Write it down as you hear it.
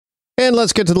And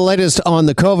let's get to the latest on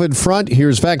the COVID front.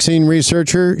 Here's vaccine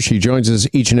researcher. She joins us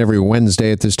each and every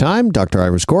Wednesday at this time. Dr.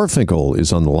 Iris Gorfinkel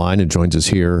is on the line and joins us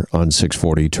here on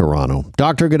 640 Toronto.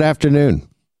 Doctor, good afternoon.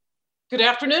 Good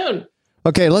afternoon.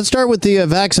 Okay, let's start with the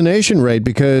vaccination rate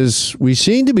because we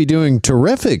seem to be doing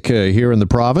terrific here in the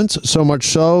province, so much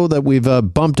so that we've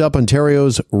bumped up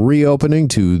Ontario's reopening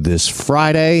to this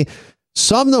Friday.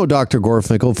 Some, though, Dr.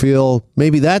 Gorfinkel, feel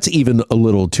maybe that's even a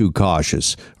little too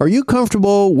cautious. Are you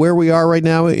comfortable where we are right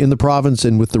now in the province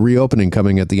and with the reopening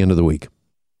coming at the end of the week?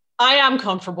 I am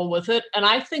comfortable with it, and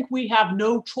I think we have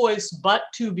no choice but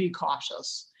to be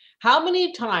cautious. How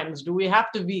many times do we have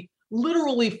to be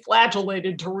literally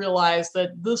flagellated to realize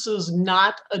that this is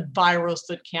not a virus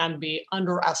that can be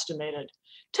underestimated?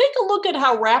 Take a look at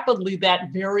how rapidly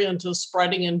that variant is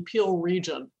spreading in Peel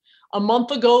region. A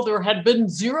month ago, there had been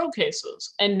 0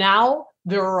 cases, and now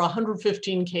there are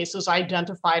 115 cases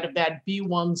identified of that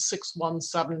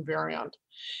B.1.617 variant.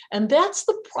 And that's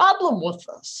the problem with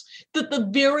this, that the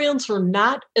variants are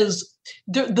not as,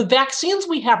 the vaccines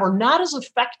we have are not as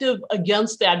effective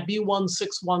against that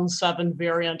B.1.617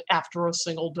 variant after a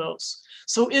single dose.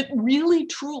 So it really,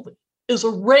 truly is a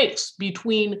race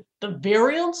between the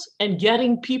variants and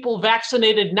getting people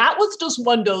vaccinated, not with just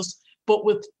 1 dose, but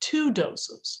with 2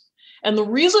 doses. And the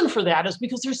reason for that is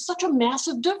because there's such a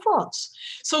massive difference.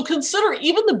 So consider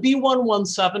even the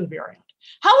B.1.1.7 variant.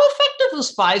 How effective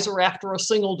is Pfizer after a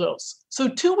single dose? So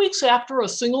 2 weeks after a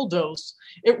single dose,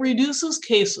 it reduces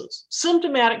cases,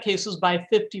 symptomatic cases, by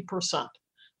 50%.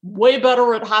 Way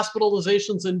better at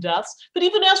hospitalizations and deaths. But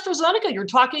even AstraZeneca, you're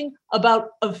talking about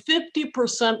a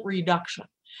 50% reduction.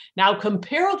 Now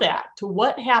compare that to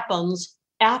what happens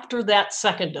after that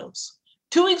second dose.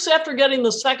 2 weeks after getting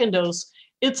the second dose,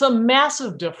 it's a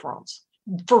massive difference.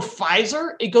 For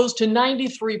Pfizer, it goes to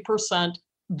 93%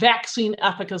 vaccine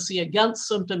efficacy against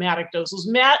symptomatic doses,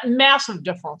 massive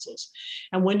differences.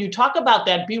 And when you talk about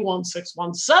that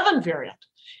B.1.617 variant,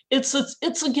 it's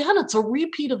a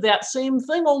repeat of that same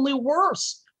thing, only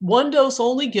worse. 1 dose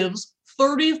only gives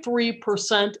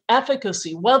 33%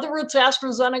 efficacy, whether it's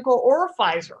AstraZeneca or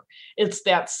Pfizer. It's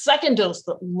that second dose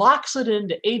that locks it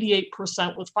into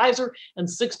 88% with Pfizer and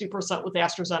 60% with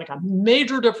AstraZeneca.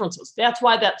 Major differences. That's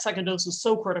why that second dose is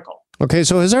so critical. Okay,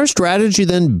 so has our strategy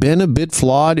then been a bit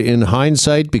flawed in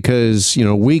hindsight? Because,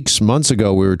 months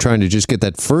ago, we were trying to just get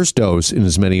that first dose in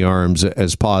as many arms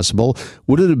as possible.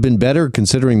 Would it have been better,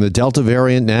 considering the Delta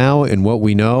variant now and what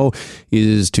we know,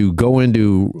 is to go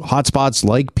into hotspots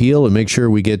like Peel and make sure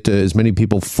we get as many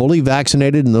people fully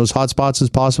vaccinated in those hotspots as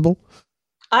possible?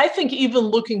 I think even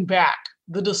looking back,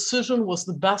 the decision was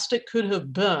the best it could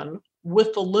have been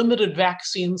with the limited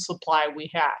vaccine supply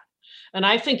we had. And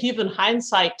I think even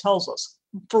hindsight tells us,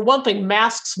 for one thing,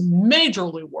 masks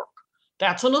majorly work.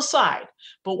 That's an aside.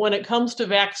 But when it comes to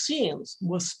vaccines,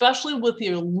 especially with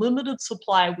the limited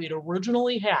supply we'd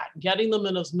originally had, getting them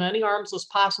in as many arms as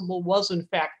possible was, in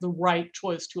fact, the right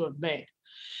choice to have made.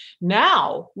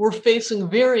 Now we're facing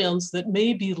variants that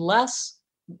may be less,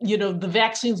 the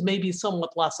vaccines may be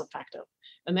somewhat less effective.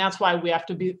 And that's why we have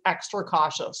to be extra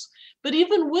cautious. But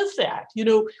even with that,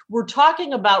 we're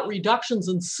talking about reductions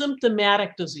in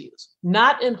symptomatic disease,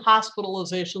 not in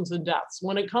hospitalizations and deaths.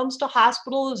 When it comes to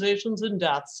hospitalizations and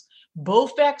deaths,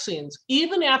 both vaccines,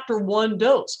 even after 1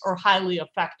 dose, are highly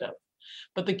effective.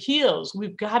 But the key is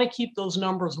we've got to keep those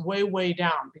numbers way, way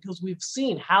down, because we've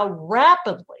seen how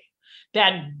rapidly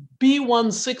that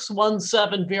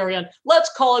B.1.617 variant,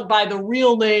 let's call it by the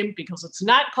real name because it's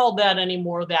not called that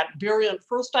anymore. That variant,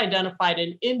 first identified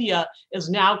in India, is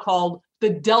now called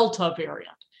the Delta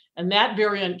variant. And that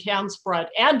variant can spread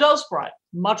and does spread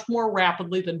much more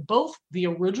rapidly than both the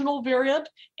original variant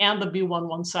and the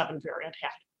B.1.1.7 variant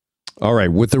had. All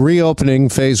right. With the reopening,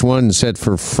 phase 1 set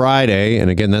for Friday, and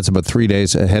again, that's about 3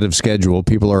 days ahead of schedule,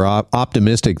 people are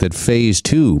optimistic that phase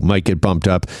 2 might get bumped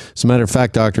up. As a matter of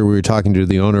fact, Doctor, we were talking to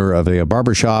the owner of a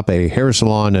barbershop, a hair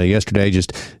salon yesterday,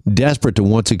 just desperate to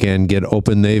once again get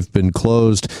open. They've been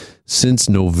closed since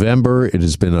November. It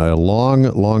has been a long,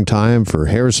 long time for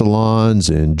hair salons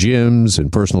and gyms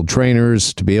and personal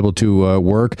trainers to be able to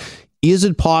work. Is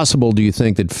it possible, do you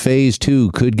think, that phase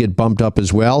 2 could get bumped up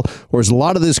as well? Or is a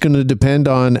lot of this going to depend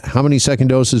on how many second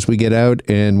doses we get out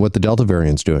and what the Delta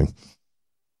variant's doing?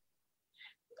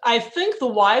 I think the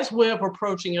wise way of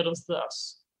approaching it is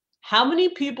this. How many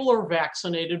people are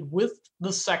vaccinated with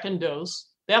the second dose?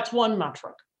 That's one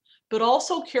metric. But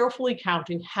also carefully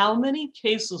counting how many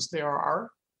cases there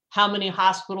are, how many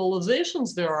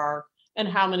hospitalizations there are, and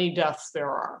how many deaths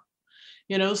there are.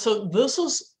 So this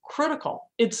is critical.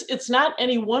 It's not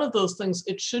any one of those things.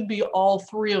 It should be all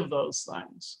 3 of those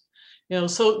things.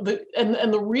 So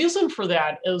the reason for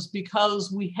that is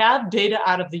because we have data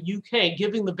out of the UK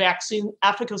giving the vaccine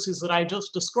efficacies that I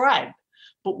just described.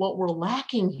 But what we're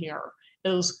lacking here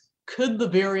is, could the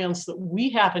variants that we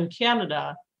have in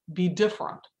Canada be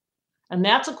different? And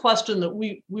that's a question that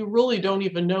we really don't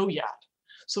even know yet.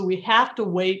 So we have to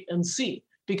wait and see,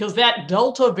 because that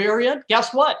Delta variant,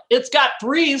 guess what? It's got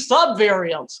 3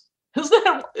 subvariants. Isn't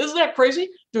that crazy?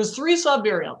 There's 3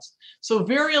 subvariants. So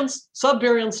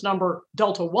subvariants number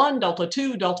Delta 1, Delta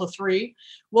 2, Delta 3.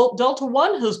 Well, Delta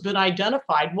 1 has been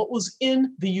identified. What was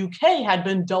in the UK had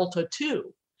been Delta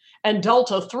 2. And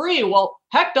Delta 3, well,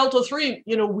 heck, Delta 3,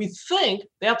 we think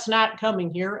that's not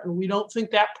coming here, and we don't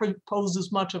think that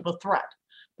poses much of a threat.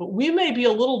 But we may be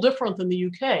a little different than the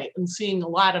UK in seeing a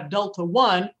lot of Delta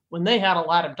 1 when they had a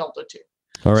lot of Delta 2.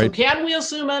 All right. So can we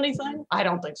assume anything? I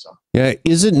don't think so. Yeah.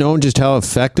 Is it known just how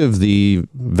effective the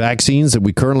vaccines that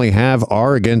we currently have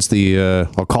are against the,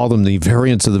 I'll call them the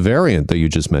variants of the variant that you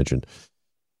just mentioned?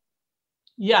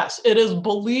 Yes, it is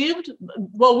believed.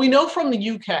 Well, we know from the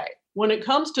UK, when it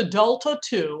comes to Delta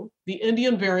 2, the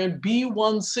Indian variant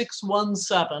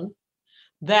B1617,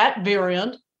 that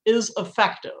variant is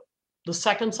effective, the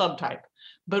second subtype.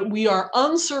 But we are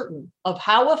uncertain of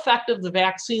how effective the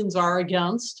vaccines are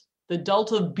against the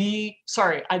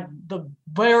the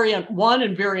variant 1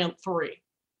 and variant 3,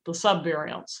 the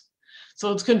subvariants.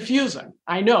 So it's confusing,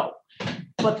 I know.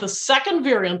 But the second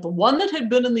variant, the one that had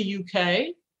been in the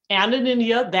UK and in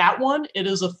India, that one, it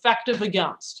is effective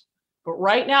against. But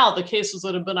right now, the cases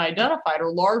that have been identified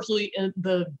are largely in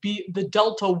the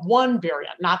Delta 1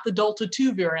 variant, not the Delta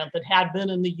 2 variant that had been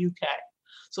in the UK.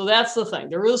 So that's the thing.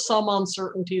 There is some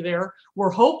uncertainty there. We're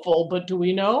hopeful, but do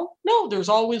we know? No, there's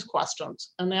always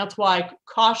questions. And that's why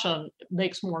caution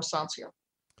makes more sense here.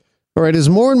 All right. As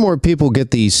more and more people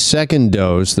get the second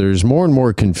dose, there's more and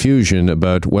more confusion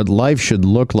about what life should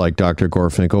look like, Dr.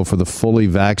 Gorfinkel, for the fully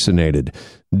vaccinated.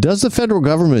 Does the federal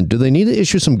government, do they need to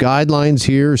issue some guidelines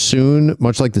here soon,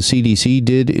 much like the CDC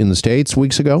did in the States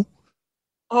weeks ago?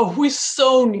 Oh, we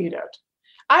so need it.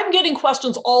 I'm getting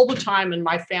questions all the time in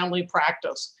my family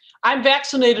practice. I'm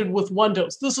vaccinated with 1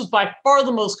 dose. This is by far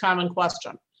the most common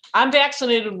question. I'm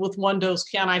vaccinated with 1 dose.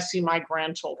 Can I see my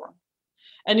grandchildren?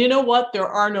 And you know what? There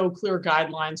are no clear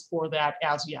guidelines for that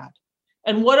as yet.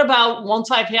 And what about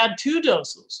once I've had 2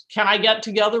 doses? Can I get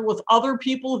together with other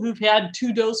people who've had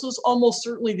 2 doses? Almost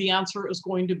certainly the answer is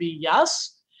going to be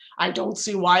yes. I don't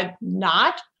see why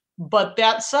not. But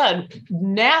that said,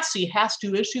 NACI has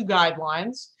to issue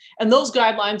guidelines, and those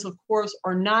guidelines, of course,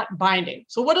 are not binding.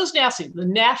 So what is NACI? The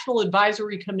National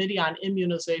Advisory Committee on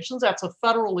Immunizations. That's a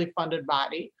federally funded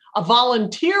body, a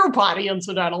volunteer body,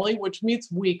 incidentally, which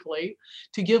meets weekly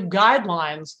to give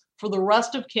guidelines for the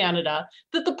rest of Canada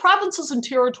that the provinces and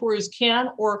territories can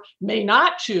or may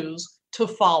not choose to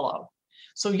follow.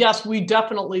 So yes, we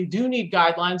definitely do need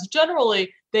guidelines.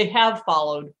 Generally, they have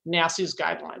followed NACI's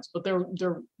guidelines, but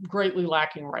they're greatly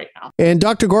lacking right now. And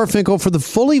Dr. Gorfinkel, for the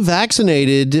fully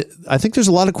vaccinated, I think there's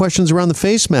a lot of questions around the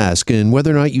face mask and whether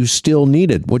or not you still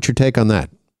need it. What's your take on that?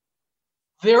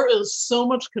 There is so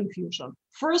much confusion.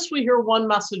 First, we hear one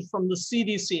message from the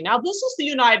CDC. Now, this is the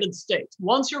United States.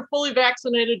 Once you're fully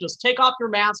vaccinated, just take off your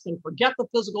mask and forget the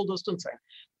physical distancing.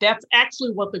 That's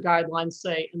actually what the guidelines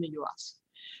say in the US.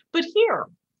 But here,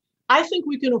 I think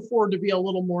we can afford to be a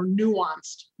little more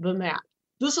nuanced than that.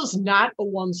 This is not a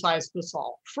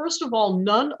one-size-fits-all. First of all,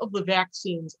 none of the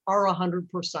vaccines are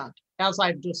 100%, as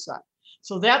I've just said.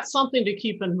 So that's something to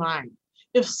keep in mind.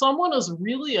 If someone is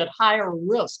really at higher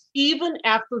risk, even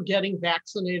after getting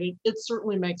vaccinated, it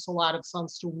certainly makes a lot of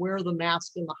sense to wear the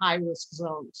mask in the high-risk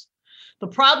zones. The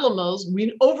problem is,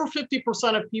 over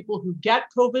 50% of people who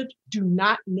get COVID do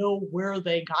not know where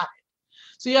they got it.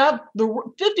 So you have the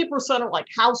 50% are like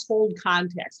household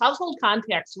contacts. Household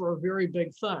contacts are a very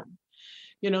big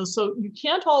thing. So you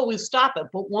can't always stop it.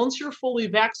 But once you're fully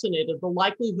vaccinated, the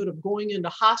likelihood of going into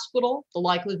hospital, the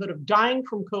likelihood of dying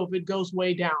from COVID goes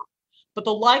way down. But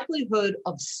the likelihood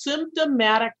of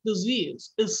symptomatic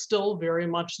disease is still very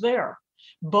much there,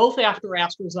 both after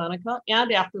AstraZeneca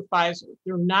and after Pfizer.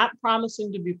 They're not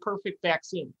promising to be perfect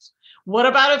vaccines. What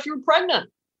about if you're pregnant?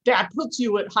 That puts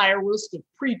you at higher risk of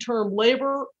preterm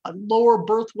labor, a lower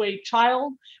birth weight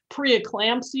child,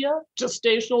 preeclampsia,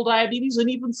 gestational diabetes, and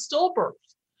even stillbirth.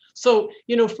 So,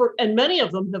 and many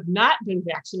of them have not been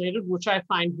vaccinated, which I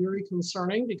find very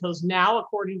concerning because now,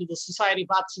 according to the Society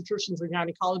of Obstetricians and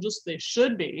Gynecologists, they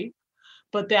should be.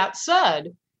 But that said,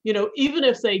 even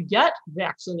if they get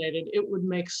vaccinated, it would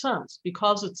make sense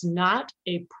because it's not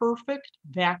a perfect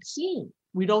vaccine.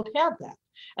 We don't have that.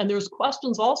 And there's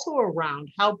questions also around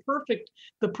how perfect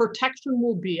the protection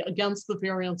will be against the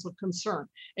variants of concern,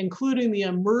 including the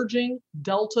emerging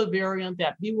Delta variant,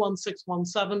 that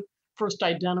B1617, first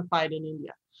identified in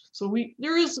India. So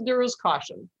there is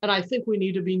caution, and I think we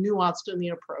need to be nuanced in the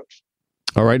approach.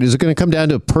 All right. Is it going to come down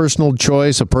to personal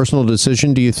choice, a personal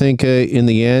decision, do you think, in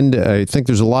the end? I think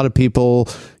there's a lot of people,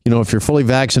 if you're fully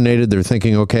vaccinated, they're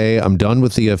thinking, okay, I'm done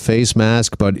with the face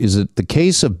mask. But is it the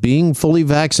case of being fully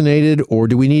vaccinated, or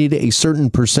do we need a certain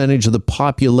percentage of the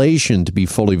population to be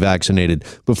fully vaccinated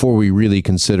before we really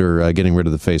consider getting rid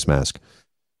of the face mask?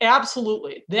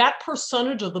 Absolutely. That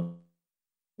percentage of the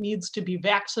needs to be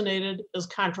vaccinated is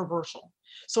controversial.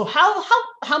 So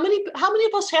how many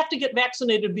of us have to get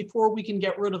vaccinated before we can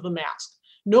get rid of the mask?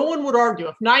 No one would argue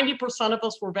if 90% of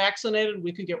us were vaccinated,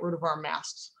 we could get rid of our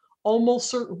masks,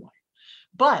 almost certainly.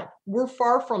 But we're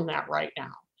far from that right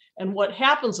now. And what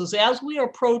happens is as we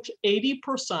approach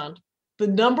 80%, the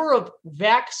number of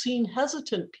vaccine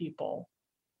hesitant people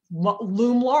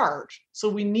loom large. So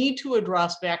we need to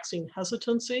address vaccine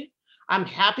hesitancy. I'm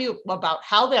happy about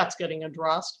how that's getting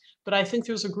addressed, but I think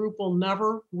there's a group we'll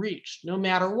never reach, no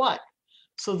matter what.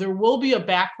 So there will be a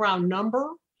background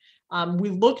number. We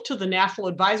look to the National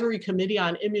Advisory Committee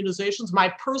on Immunizations.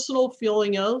 My personal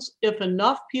feeling is if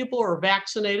enough people are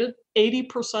vaccinated,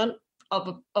 80%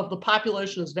 of the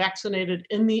population is vaccinated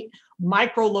in the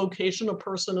micro location a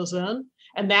person is in,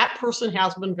 and that person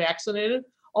has been vaccinated,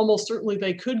 almost certainly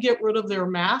they could get rid of their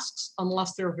masks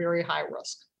unless they're very high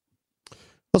risk.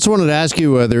 Also wanted to ask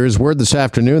you, there is word this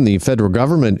afternoon the federal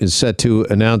government is set to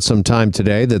announce sometime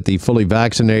today that the fully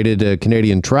vaccinated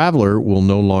Canadian traveler will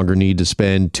no longer need to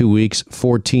spend 2 weeks,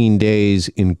 14 days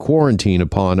in quarantine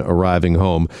upon arriving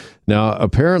home. Now,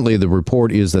 apparently the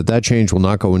report is that change will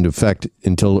not go into effect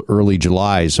until early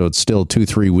July, so it's still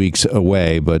 2-3 weeks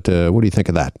away. But what do you think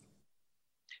of that?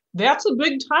 That's a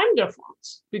big time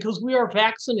difference because we are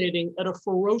vaccinating at a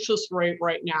ferocious rate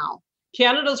right now.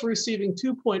 Canada's receiving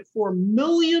 2.4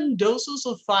 million doses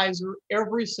of Pfizer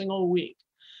every single week.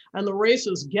 And the race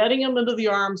is getting them into the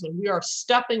arms, and we are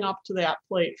stepping up to that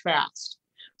plate fast.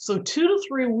 So 2 to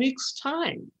 3 weeks'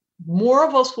 time, more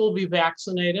of us will be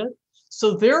vaccinated.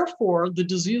 So therefore, the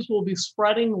disease will be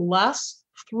spreading less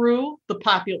through the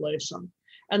population.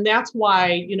 And that's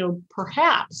why,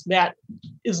 perhaps that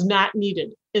is not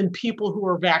needed in people who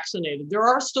are vaccinated. There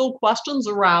are still questions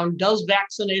around, does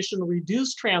vaccination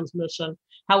reduce transmission?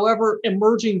 However,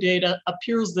 emerging data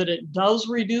appears that it does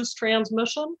reduce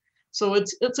transmission. So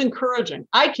it's encouraging.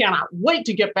 I cannot wait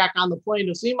to get back on the plane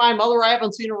to see my mother. I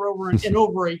haven't seen her in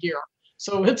over a year.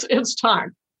 So it's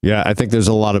time. Yeah, I think there's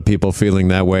a lot of people feeling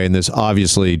that way, and this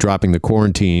obviously dropping the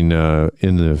quarantine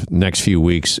in the next few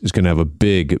weeks is going to have a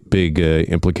big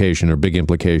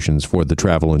implications for the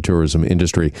travel and tourism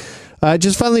industry.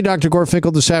 Just finally, Dr.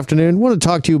 Gorfinkel, this afternoon, I want to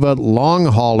talk to you about long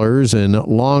haulers and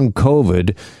long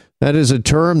COVID. That is a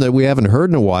term that we haven't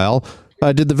heard in a while.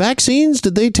 Did the vaccines,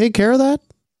 did they take care of that?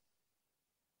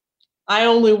 I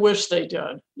only wish they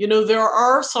did. There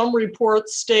are some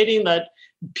reports stating that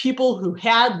people who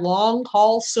had long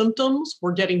haul symptoms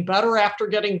were getting better after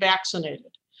getting vaccinated.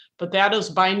 But that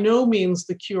is by no means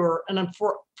the cure. And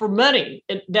for many,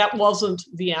 that wasn't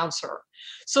the answer.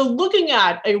 So looking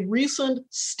at a recent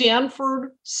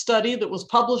Stanford study that was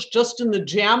published just in the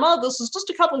JAMA, this is just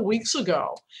a couple of weeks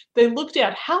ago, they looked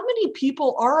at how many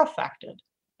people are affected.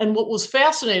 And what was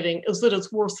fascinating is that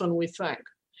it's worse than we think.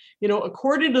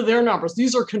 According to their numbers,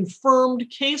 these are confirmed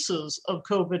cases of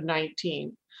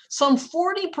COVID-19. Some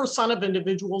 40% of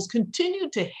individuals continue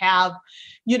to have,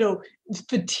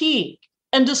 fatigue.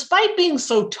 And despite being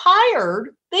so tired,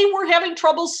 they were having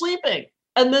trouble sleeping.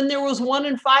 And then there was 1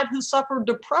 in 5 who suffered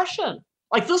depression.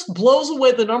 Like, this blows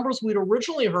away the numbers we'd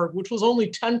originally heard, which was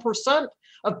only 10%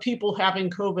 of people having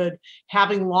COVID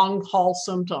having long haul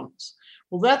symptoms.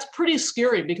 Well, that's pretty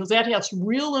scary because that has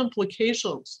real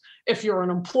implications. If you're an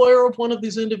employer of one of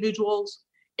these individuals,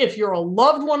 if you're a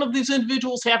loved one of these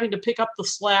individuals having to pick up the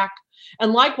slack,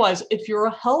 and likewise, if you're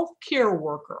a healthcare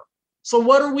worker. So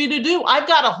what are we to do? I've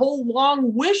got a whole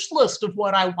long wish list of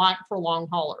what I want for long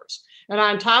haulers. And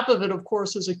on top of it, of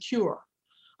course, is a cure.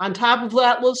 On top of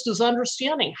that list is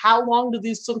understanding how long do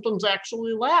these symptoms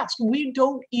actually last? We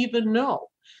don't even know.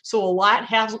 So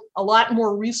a lot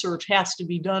more research has to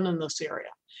be done in this area,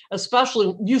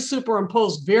 especially you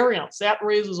superimpose variants. That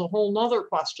raises a whole nother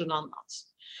question on this.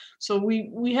 So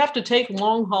we have to take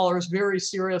long haulers very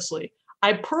seriously.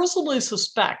 I personally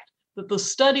suspect that the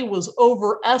study was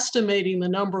overestimating the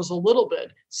numbers a little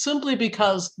bit, simply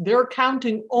because they're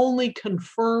counting only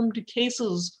confirmed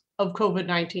cases of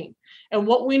COVID-19. And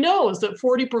what we know is that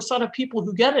 40% of people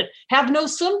who get it have no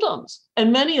symptoms,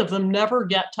 and many of them never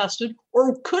get tested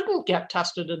or couldn't get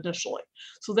tested initially.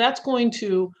 So that's going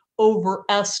to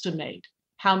overestimate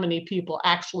how many people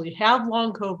actually have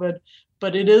long COVID,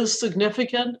 but it is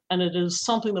significant, and it is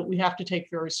something that we have to take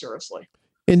very seriously.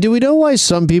 And do we know why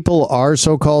some people are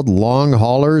so-called long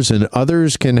haulers and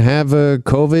others can have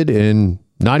COVID and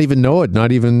not even know it,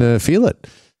 not even feel it?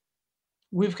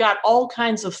 We've got all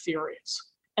kinds of theories.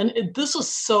 And this is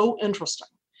so interesting.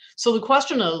 So the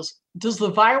question is, does the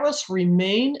virus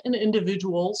remain in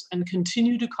individuals and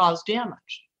continue to cause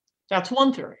damage? That's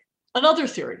one theory. Another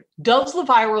theory, does the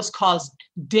virus cause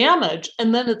damage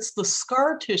and then it's the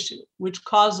scar tissue which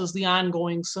causes the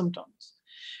ongoing symptoms?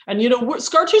 And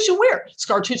scar tissue where?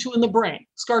 Scar tissue in the brain,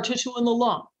 scar tissue in the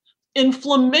lung.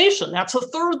 Inflammation, that's a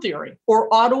third theory. Or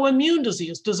autoimmune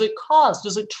disease, does it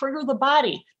trigger the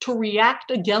body to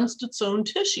react against its own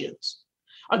tissues?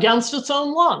 Against its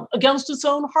own lung, against its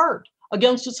own heart,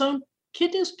 against its own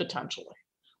kidneys potentially.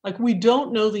 Like, we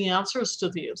don't know the answers to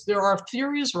these. There are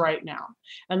theories right now.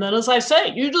 And then, as I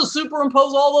say, you just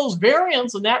superimpose all those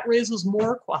variants and that raises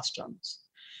more questions.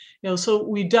 So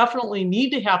we definitely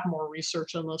need to have more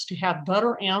research on this to have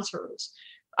better answers.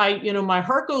 My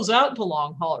heart goes out to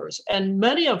long haulers, and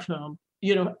many of whom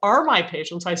are my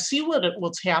patients. I see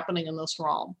what's happening in this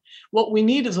realm. What we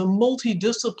need is a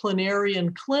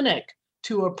multidisciplinary clinic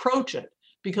to approach it,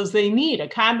 because they need a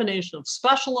combination of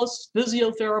specialists,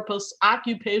 physiotherapists,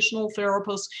 occupational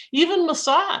therapists, even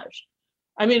massage.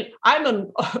 I mean,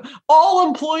 all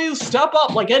employees step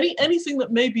up, like anything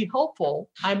that may be helpful,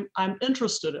 I'm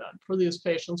interested in for these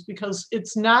patients, because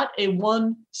it's not a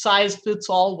one size fits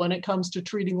all when it comes to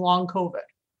treating long COVID.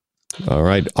 All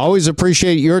right. Always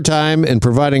appreciate your time and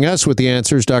providing us with the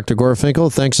answers, Dr.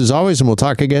 Gorfinkel. Thanks as always, and we'll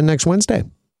talk again next Wednesday.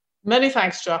 Many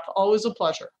thanks, Jeff. Always a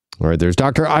pleasure. All right, there's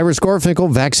Dr. Iris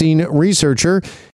Gorfinkel, vaccine researcher.